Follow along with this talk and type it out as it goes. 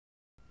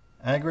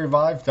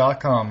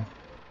AgRevive.com,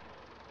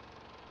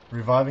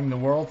 reviving the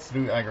world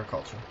through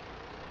agriculture.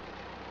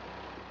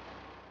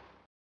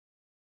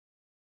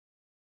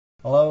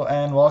 Hello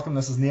and welcome,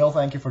 this is Neil,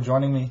 thank you for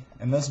joining me.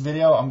 In this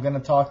video I'm going to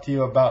talk to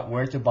you about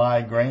where to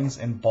buy grains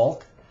in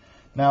bulk.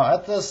 Now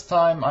at this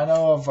time I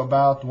know of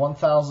about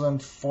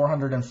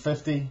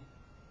 1,450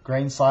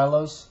 grain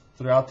silos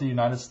throughout the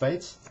United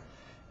States.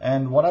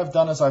 And what I've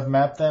done is I've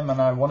mapped them,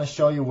 and I want to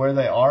show you where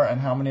they are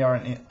and how many are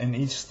in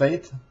each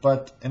state.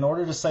 But in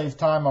order to save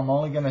time, I'm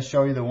only going to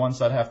show you the ones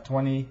that have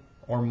 20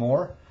 or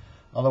more.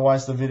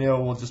 Otherwise, the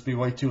video will just be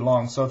way too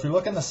long. So if you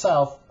look in the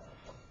south,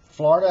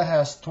 Florida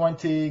has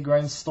 20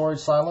 grain storage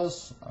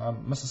silos.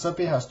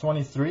 Mississippi has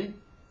 23.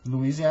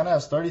 Louisiana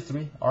has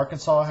 33.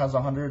 Arkansas has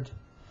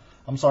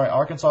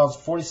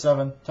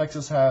 47.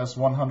 Texas has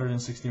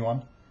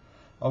 161.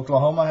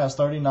 Oklahoma has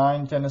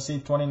 39. Tennessee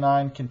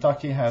 29.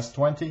 Kentucky has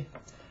 20.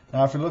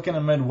 Now, if you look in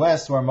the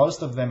Midwest, where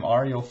most of them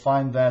are, you'll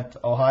find that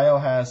Ohio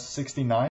has 69.